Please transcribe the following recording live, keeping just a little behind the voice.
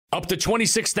Up to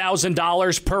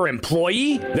 $26,000 per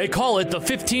employee? They call it the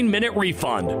 15-minute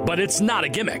refund, but it's not a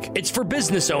gimmick. It's for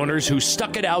business owners who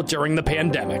stuck it out during the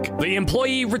pandemic. The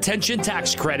Employee Retention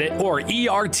Tax Credit, or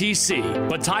ERTC.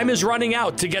 But time is running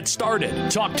out to get started.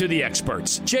 Talk to the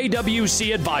experts.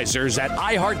 JWC Advisors at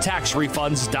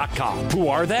iHeartTaxRefunds.com. Who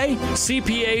are they?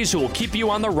 CPAs who will keep you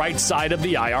on the right side of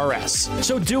the IRS.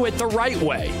 So do it the right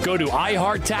way. Go to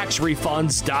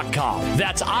iHeartTaxRefunds.com.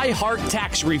 That's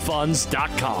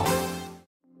iHeartTaxRefunds.com.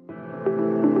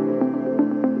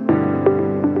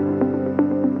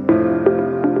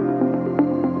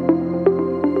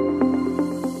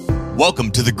 Welcome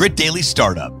to the Grit Daily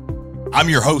Startup. I'm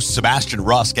your host, Sebastian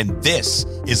Rusk, and this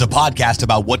is a podcast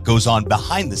about what goes on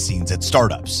behind the scenes at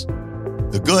startups.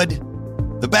 The good,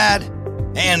 the bad,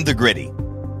 and the gritty.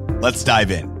 Let's dive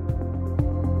in.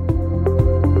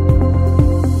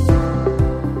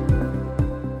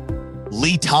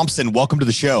 Lee Thompson, welcome to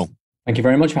the show. Thank you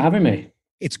very much for having me.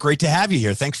 It's great to have you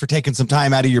here. Thanks for taking some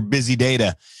time out of your busy day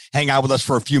to hang out with us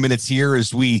for a few minutes here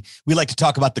as we like to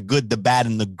talk about the good, the bad,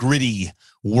 and the gritty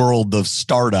world of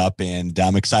startup. And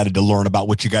I'm excited to learn about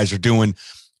what you guys are doing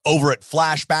over at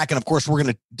FlashPack. And of course, we're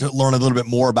going to learn a little bit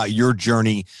more about your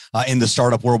journey in the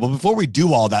startup world. But before we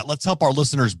do all that, let's help our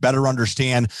listeners better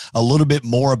understand a little bit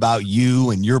more about you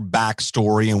and your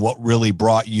backstory and what really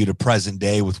brought you to present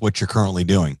day with what you're currently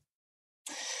doing.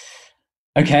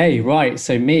 Okay, right.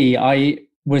 So I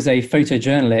was a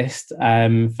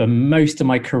photojournalist for most of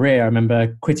my career. I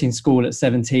remember quitting school at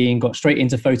 17, got straight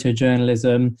into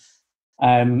photojournalism.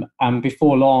 And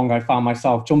before long, I found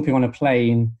myself jumping on a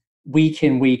plane week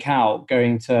in, week out,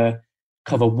 going to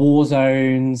cover war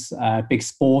zones, big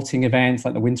sporting events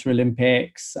like the Winter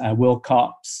Olympics, World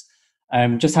Cups.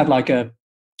 Just had like a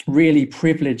really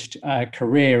privileged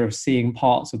career of seeing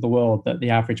parts of the world that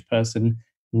the average person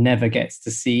never gets to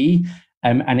see.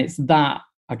 And it's that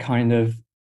a kind of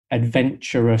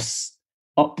adventurous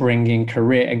upbringing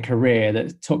career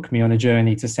that took me on a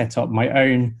journey to set up my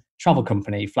own travel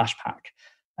company, FlashPack.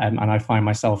 And I find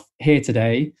myself here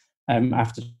today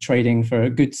after trading for a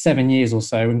good 7 years or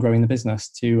so and growing the business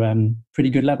to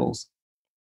pretty good levels.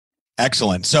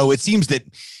 Excellent. So it seems that,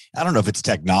 I don't know if it's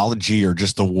technology or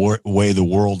just the way the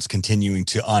world's continuing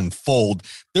to unfold.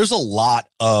 There's a lot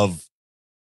of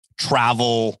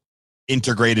travel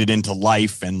integrated into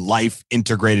life and life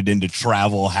integrated into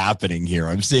travel happening here.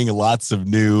 I'm seeing lots of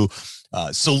new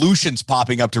solutions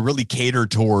popping up to really cater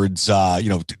towards,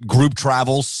 group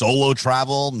travel, solo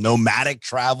travel, nomadic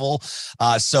travel.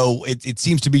 So it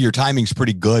seems to be your timing's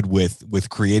pretty good with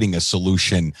creating a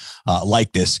solution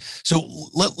like this. So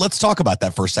let's talk about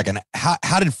that for a second.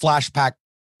 How did FlashPack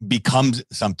become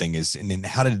something? And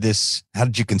how did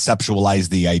you conceptualize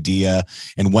the idea,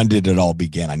 and when did it all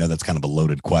begin? I know that's kind of a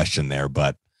loaded question there,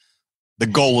 but the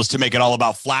goal was to make it all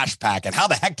about FlashPack. And how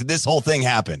the heck did this whole thing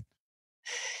happen?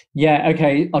 Yeah,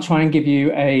 okay. I'll try and give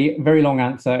you a very long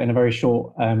answer in a very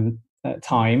short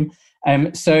time.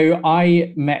 So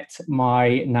I met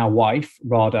my now wife,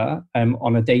 Radha,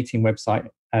 on a dating website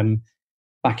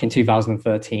back in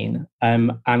 2013.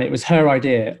 And it was her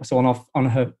idea. So on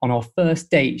our first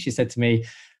date, she said to me,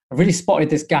 "I really spotted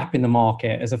this gap in the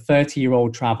market. As a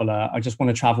 30-year-old traveler, I just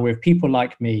want to travel with people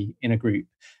like me in a group.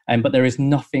 But there is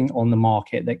nothing on the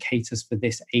market that caters for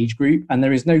this age group. And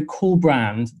there is no cool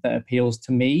brand that appeals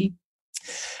to me."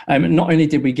 Not only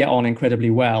did we get on incredibly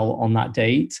well on that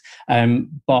date,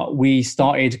 but we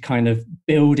started kind of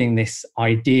building this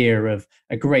idea of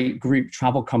a great group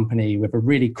travel company with a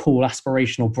really cool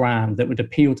aspirational brand that would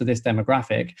appeal to this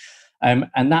demographic.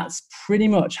 And that's pretty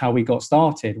much how we got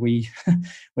started. We're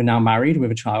now married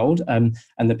with a child, and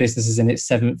the business is in its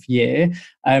 7th year.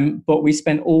 But we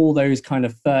spent all those kind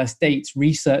of first dates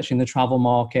researching the travel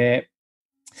market.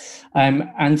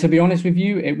 And to be honest with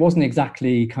you, it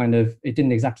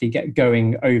didn't exactly get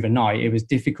going overnight. It was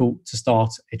difficult to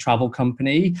start a travel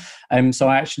company. So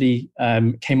I actually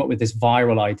came up with this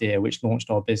viral idea, which launched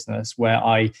our business, where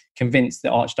I convinced the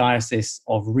Archdiocese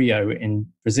of Rio in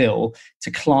Brazil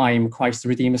to climb Christ the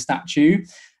Redeemer statue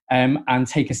and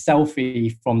take a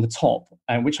selfie from the top,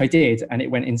 which I did. And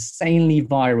it went insanely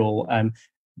viral.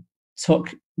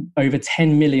 Took over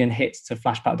 10 million hits to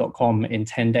flashpack.com in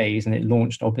 10 days, and it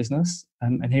launched our business.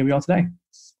 And here we are today.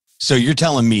 So you're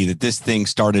telling me that this thing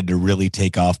started to really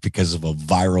take off because of a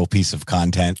viral piece of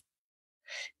content?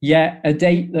 Yeah, a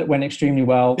date that went extremely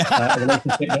well, a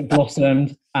relationship that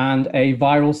blossomed, and a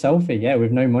viral selfie. Yeah,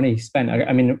 with no money spent.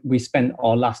 I mean, we spent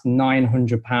our last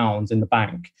 £900 in the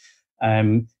bank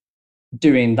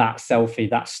doing that selfie,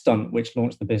 that stunt, which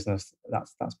launched the business.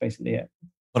 That's basically it.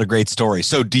 What a great story.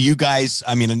 So do you guys,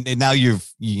 I mean, and now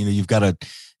you've got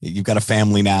a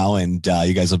family now, and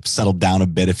you guys have settled down a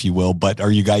bit, if you will, but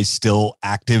are you guys still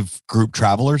active group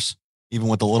travelers, even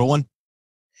with the little one?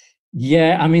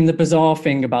 Yeah, I mean, the bizarre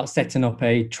thing about setting up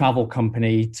a travel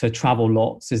company to travel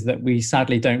lots is that we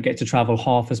sadly don't get to travel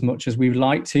half as much as we would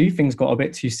like to. Things got a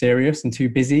bit too serious and too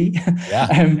busy.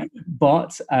 Yeah.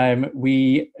 But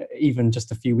we, even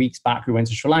just a few weeks back, we went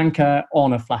to Sri Lanka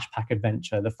on a FlashPack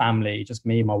adventure, the family, just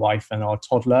me, my wife, and our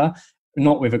toddler,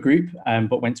 not with a group,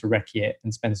 but went to Reykjavik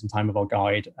and spend some time with our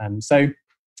guide. So,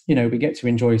 we get to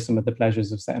enjoy some of the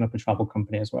pleasures of setting up a travel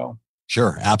company as well.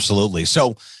 Sure, absolutely.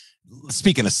 So,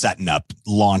 speaking of setting up,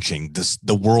 launching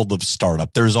the world of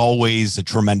startup, there's always a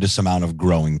tremendous amount of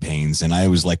growing pains. And I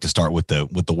always like to start with the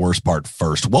worst part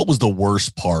first. What was the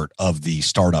worst part of the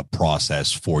startup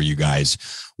process for you guys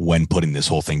when putting this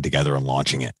whole thing together and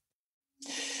launching it?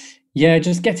 Yeah,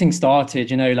 just getting started,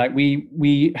 like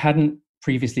we hadn't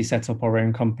previously set up our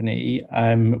own company.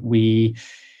 We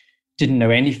didn't know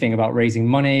anything about raising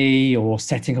money or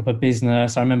setting up a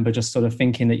business. I remember just sort of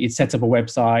thinking that you'd set up a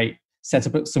website, set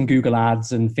up some Google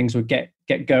ads, and things would get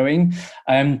going.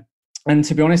 And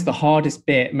to be honest, the hardest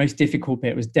bit, most difficult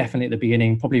bit was definitely at the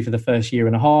beginning, probably for the first year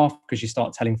and a half, because you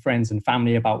start telling friends and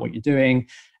family about what you're doing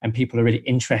and people are really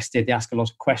interested. They ask a lot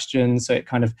of questions. So it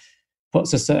kind of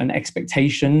puts a certain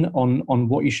expectation on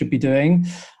what you should be doing.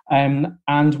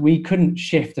 And we couldn't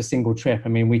shift a single trip. I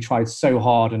mean, we tried so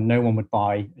hard and no one would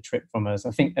buy a trip from us.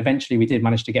 I think eventually we did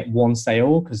manage to get one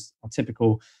sale, because our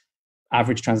typical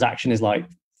average transaction is like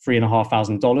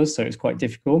 $3,500. So it's quite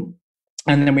difficult.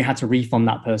 And then we had to refund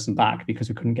that person back because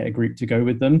we couldn't get a group to go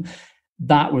with them.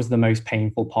 That was the most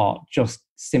painful part, just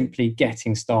simply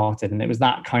getting started. And it was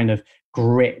that kind of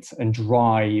grit and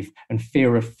drive and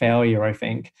fear of failure, I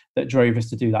think, that drove us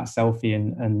to do that selfie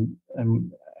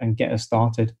and get us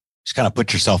started. Just kind of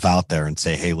put yourself out there and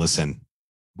say, hey, listen,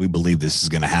 we believe this is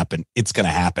going to happen. It's going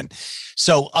to happen.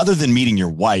 So other than meeting your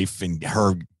wife and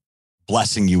her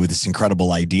blessing you with this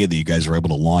incredible idea that you guys are able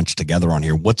to launch together on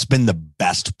here, what's been the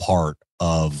best part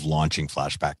of launching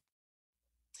FlashPack?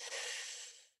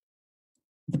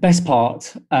 The best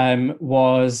part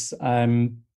was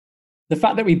the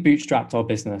fact that we bootstrapped our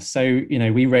business. So,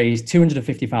 we raised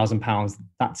 £250,000.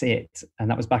 That's it.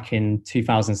 And that was back in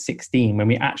 2016 when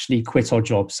we actually quit our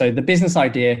jobs. So the business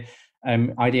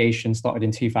ideation started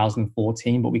in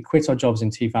 2014, but we quit our jobs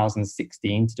in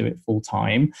 2016 to do it full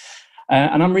time.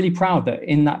 And I'm really proud that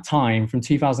in that time, from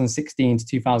 2016 to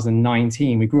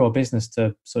 2019, we grew our business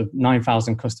to sort of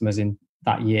 9,000 customers in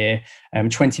that year,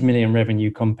 20 million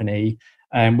revenue company,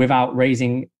 without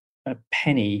raising a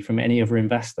penny from any other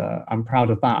investor. I'm proud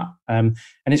of that. And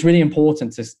it's really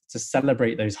important to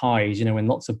celebrate those highs, when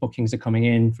lots of bookings are coming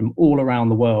in from all around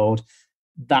the world.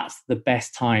 That's the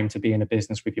best time to be in a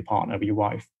business with your partner, with your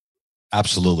wife.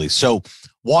 Absolutely. So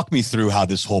walk me through how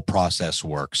this whole process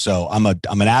works. So I'm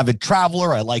an avid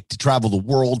traveler. I like to travel the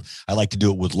world. I like to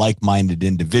do it with like-minded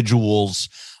individuals.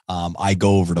 I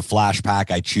go over to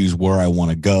FlashPack. I choose where I want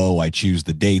to go. I choose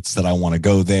the dates that I want to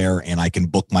go there, and I can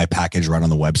book my package right on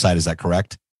the website. Is that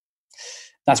correct?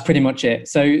 That's pretty much it.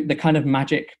 So the kind of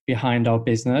magic behind our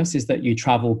business is that you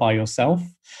travel by yourself,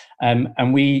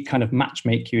 and we kind of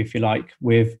matchmake you, if you like,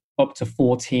 with up to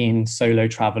 14 solo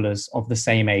travelers of the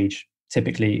same age,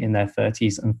 typically in their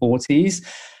 30s and 40s.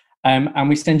 And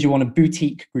we send you on a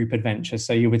boutique group adventure.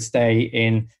 So you would stay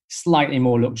in slightly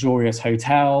more luxurious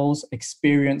hotels,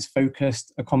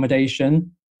 experience-focused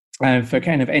accommodation for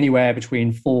kind of anywhere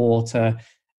between 4 to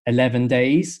 11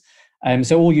 days.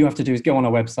 So all you have to do is go on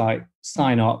our website,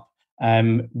 sign up.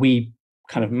 We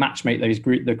kind of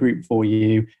matchmake the group for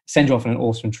you, send you off on an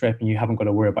awesome trip, and you haven't got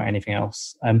to worry about anything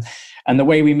else. And the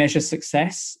way we measure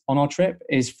success on our trip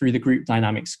is through the group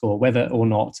dynamic score, whether or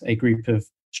not a group of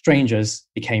strangers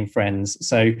became friends.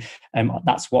 So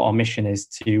that's what our mission is,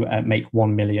 to make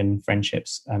 1 million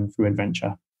friendships through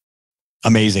adventure.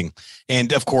 Amazing.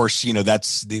 And of course,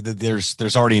 that's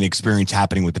there's already an experience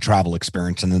happening with the travel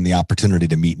experience, and then the opportunity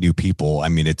to meet new people. I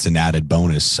mean, it's an added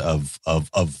bonus of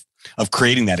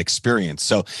creating that experience.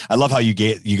 So I love how you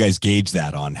guys gauge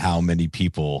that on how many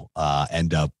people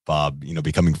end up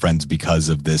becoming friends because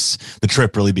of the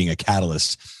trip really being a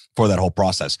catalyst for that whole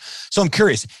process. So I'm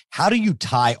curious, how do you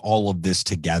tie all of this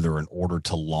together in order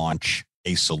to launch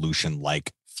a solution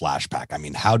like FlashPack? I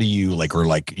mean, how do you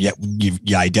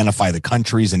you identify the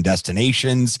countries and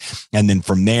destinations, and then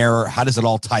from there, how does it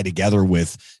all tie together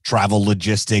with travel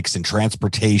logistics and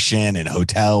transportation and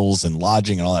hotels and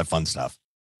lodging and all that fun stuff?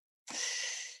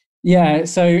 Yeah,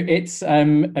 so it's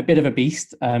a bit of a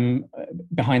beast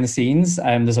behind the scenes.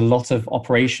 There's a lot of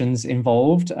operations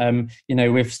involved.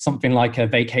 With something like a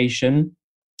vacation,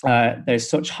 there's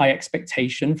such high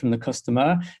expectation from the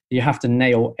customer that you have to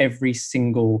nail every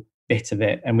single bit of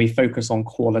it. And we focus on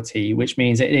quality, which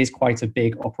means it is quite a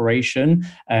big operation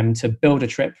to build a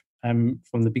trip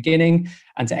from the beginning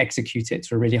and to execute it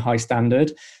to a really high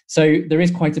standard. So there is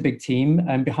quite a big team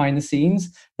behind the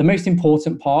scenes. The most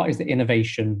important part is the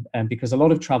innovation, because a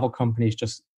lot of travel companies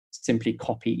just simply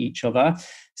copy each other.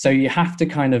 So you have to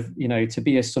kind of, to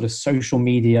be a sort of social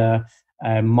media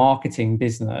marketing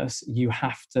business, you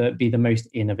have to be the most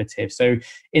innovative. So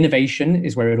innovation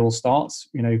is where it all starts,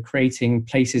 creating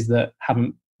places that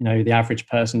haven't, the average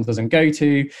person doesn't go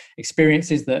to,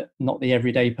 experiences that not the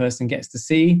everyday person gets to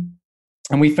see.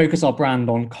 And we focus our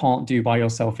brand on can't do by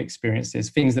yourself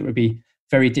experiences, things that would be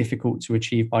very difficult to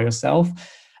achieve by yourself.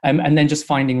 And then just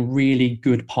finding really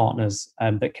good partners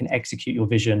that can execute your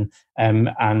vision and,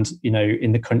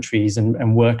 in the countries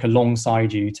and work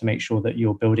alongside you to make sure that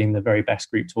you're building the very best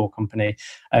group tour company.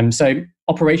 So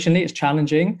operationally, it's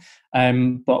challenging,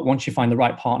 but once you find the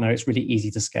right partner, it's really easy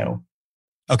to scale.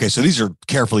 Okay, so these are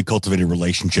carefully cultivated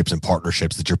relationships and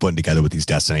partnerships that you're putting together with these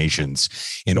destinations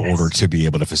in order to be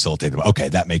able to facilitate them. Okay,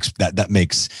 that makes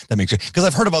because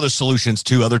I've heard of other solutions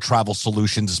too, other travel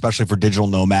solutions, especially for digital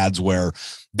nomads, where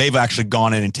they've actually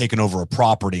gone in and taken over a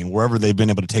property, and wherever they've been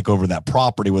able to take over that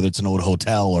property, whether it's an old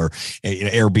hotel or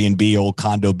Airbnb, old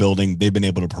condo building, they've been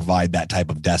able to provide that type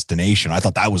of destination. I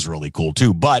thought that was really cool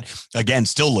too. But again,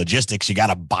 still logistics. You got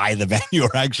to buy the venue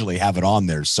or actually have it on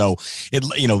there. So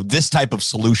this type of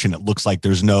solution, it looks like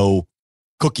there's no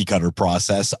cookie cutter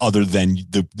process other than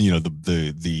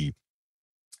the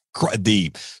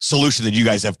solution that you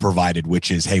guys have provided, which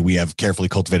is, hey, we have carefully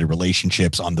cultivated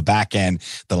relationships on the back end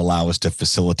that allow us to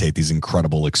facilitate these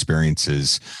incredible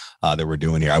experiences that we're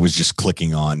doing here. I was just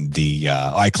clicking on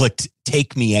I clicked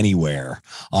Take Me Anywhere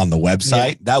on the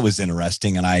website. Yeah. That was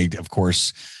interesting. And I, of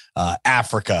course,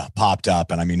 Africa popped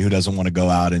up, and I mean, who doesn't want to go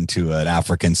out into an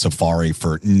African safari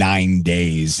for 9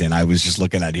 days? And I was just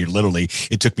looking at here, literally,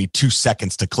 it took me 2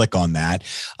 seconds to click on that.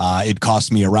 It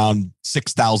cost me around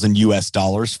 $6,000 US,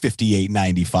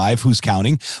 $58.95. Who's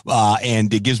counting?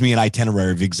 And it gives me an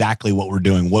itinerary of exactly what we're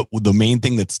doing. What the main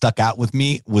thing that stuck out with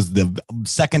me was the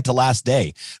second to last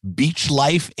day, beach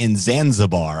life in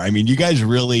Zanzibar. I mean, you guys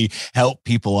really help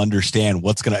people understand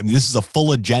what's going to, this is a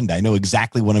full agenda. I know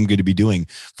exactly what I'm going to be doing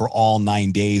for all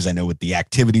 9 days. I know what the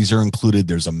activities are included.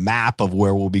 There's a map of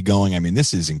where we'll be going. I mean,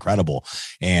 this is incredible.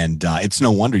 And it's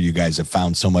no wonder you guys have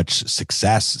found so much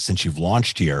success since you've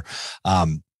launched here.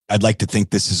 I'd like to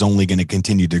think this is only going to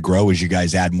continue to grow as you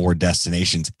guys add more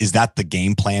destinations. Is that the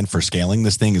game plan for scaling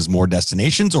this thing, is more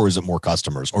destinations, or is it more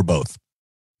customers, or both?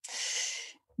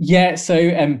 Yeah,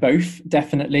 so both,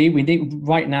 definitely.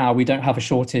 Right now, we don't have a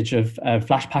shortage of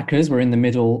FlashPackers. We're in the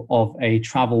middle of a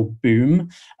travel boom.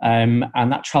 And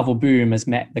that travel boom has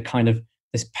met the kind of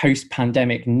this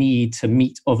post-pandemic need to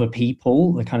meet other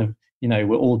people. The kind of,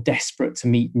 we're all desperate to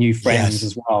meet new friends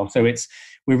as well. So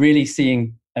we're really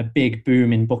seeing a big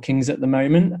boom in bookings at the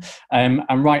moment. And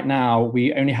right now,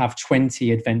 we only have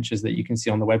 20 adventures that you can see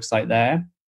on the website there.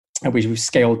 We've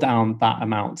scaled down that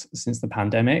amount since the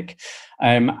pandemic.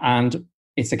 And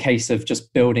it's a case of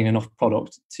just building enough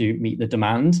product to meet the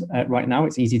demand. Right now,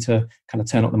 it's easy to kind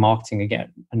of turn up the marketing and get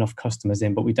enough customers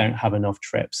in, but we don't have enough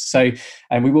trips. So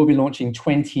we will be launching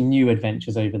 20 new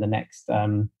adventures over the next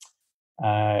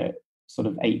sort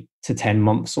of 8 to 10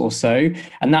 months or so.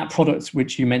 And that product,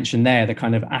 which you mentioned there, the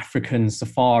kind of African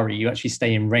safari, you actually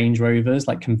stay in Range Rovers,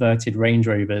 like converted Range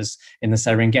Rovers in the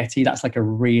Serengeti. That's like a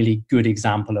really good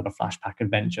example of a FlashPack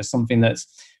adventure, something that's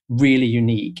really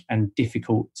unique and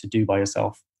difficult to do by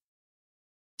yourself.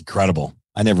 Incredible.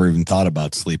 I never even thought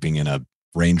about sleeping in a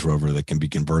Range Rover that can be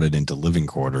converted into living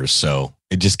quarters. So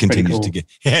it just continues to get,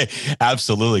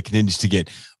 absolutely continues to get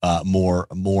more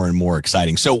and more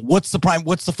exciting. So what's the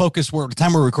focus? The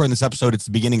time we're recording this episode, it's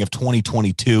the beginning of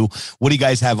 2022. What do you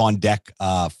guys have on deck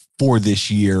for this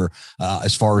year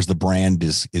as far as the brand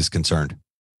is concerned?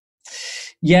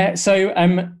 Yeah. So,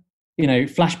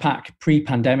 FlashPack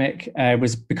pre-pandemic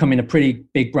was becoming a pretty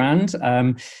big brand.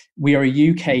 We are a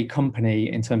UK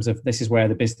company in terms of this is where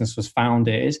the business was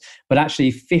founded, but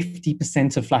actually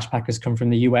 50% of FlashPackers come from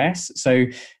the US. So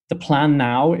the plan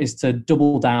now is to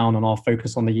double down on our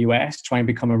focus on the US, try and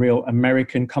become a real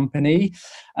American company.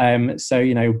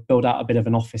 So, build out a bit of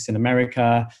an office in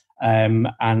America,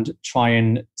 and try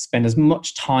and spend as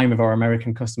much time with our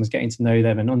American customers, getting to know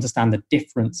them and understand the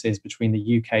differences between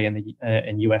the UK and the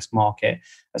and US market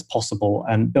as possible,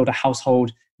 and build a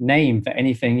household name for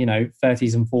anything,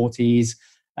 30s and 40s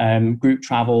group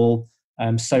travel,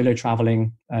 solo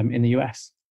traveling in the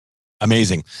US.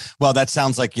 Amazing. Well, that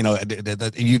sounds like,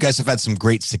 you guys have had some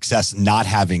great success not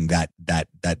having that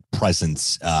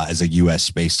presence as a US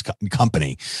based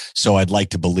company. So I'd like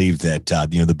to believe that,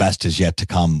 the best is yet to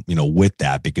come, with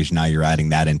that, because now you're adding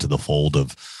that into the fold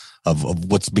of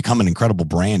what's become an incredible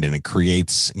brand, and it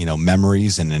creates,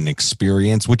 memories and an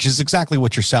experience, which is exactly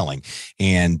what you're selling.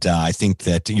 And I think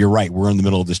that you're right. We're in the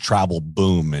middle of this travel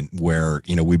boom, and where,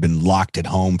 we've been locked at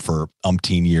home for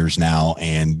umpteen years now.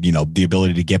 And, the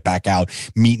ability to get back out,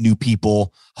 meet new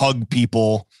people, hug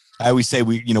people. I always say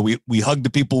we hug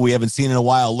the people we haven't seen in a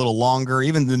while a little longer.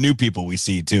 Even the new people we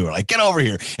see too are like, get over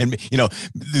here. And,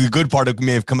 the good part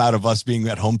may have come out of us being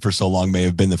at home for so long may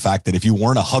have been the fact that if you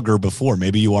weren't a hugger before,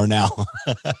 maybe you are now.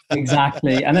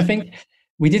 Exactly. And I think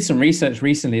we did some research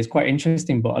recently. It's quite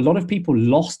interesting, but a lot of people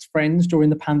lost friends during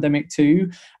the pandemic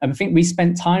too. And I think we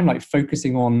spent time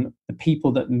focusing on the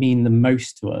people that mean the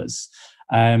most to us.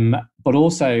 But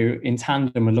also in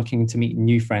tandem, we're looking to meet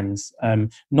new friends.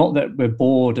 Not that we're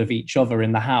bored of each other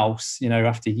in the house,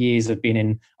 after years of being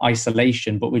in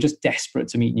isolation, but we're just desperate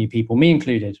to meet new people, me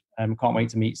included. Can't wait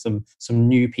to meet some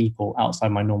new people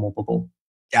outside my normal bubble.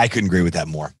 I couldn't agree with that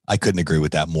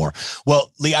more.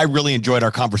 Well, Lee, I really enjoyed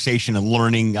our conversation and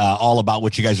learning all about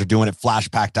what you guys are doing at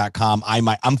flashpack.com.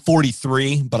 I'm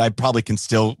 43, but I probably can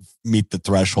still meet the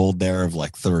threshold there of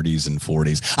 30s and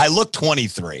 40s. I look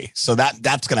 23, so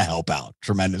that's going to help out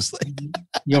tremendously.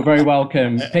 You're very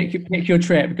welcome. Pick your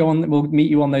trip. Go on. We'll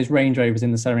meet you on those Range Rovers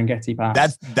in the Serengeti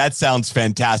Pass. That sounds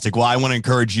fantastic. Well, I want to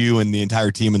encourage you and the entire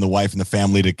team and the wife and the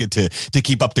family to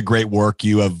keep up the great work.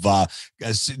 You have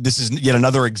this is yet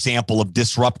another example of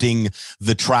disrupting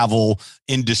the travel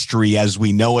industry as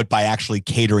we know it by actually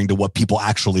catering to what people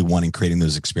actually want and creating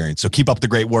those experiences. So keep up the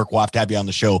great work. We'll have to have you on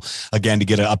the show again to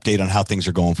get an update on how things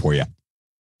are going for you.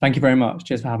 Thank you very much.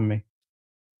 Cheers for having me.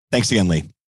 Thanks again, Lee.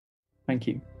 Thank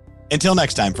you. Until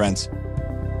next time, friends.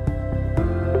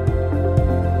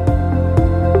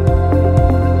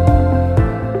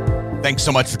 Thanks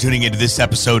so much for tuning into this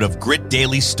episode of Grit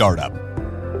Daily Startup.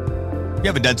 If you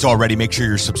haven't done so already, make sure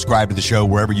you're subscribed to the show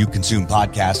wherever you consume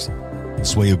podcasts.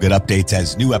 This way you'll get updates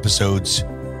as new episodes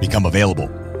become available.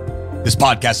 This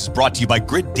podcast is brought to you by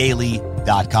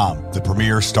gritdaily.com, the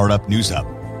premier startup news hub.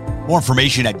 More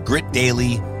information at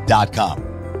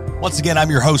gritdaily.com. Once again, I'm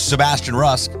your host, Sebastian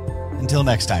Rusk. Until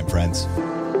next time, friends.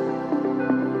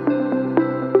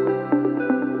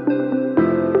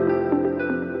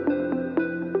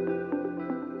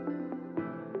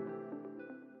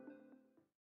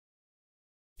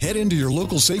 Head into your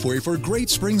local Safeway for great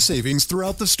spring savings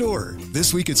throughout the store.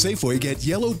 This week at Safeway, get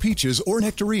yellow peaches or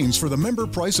nectarines for the member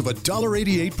price of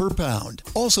 $1.88 per pound.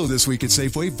 Also this week at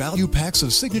Safeway, value packs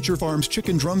of Signature Farms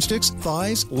chicken drumsticks,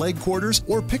 thighs, leg quarters,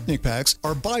 or picnic packs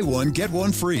are buy one, get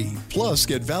one free. Plus,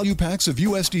 get value packs of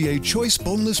USDA choice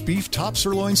boneless beef top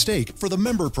sirloin steak for the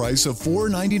member price of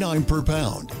 $4.99 per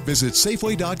pound. Visit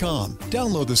Safeway.com,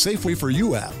 download the Safeway for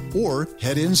You app, or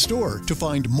head in store to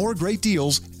find more great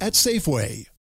deals at Safeway.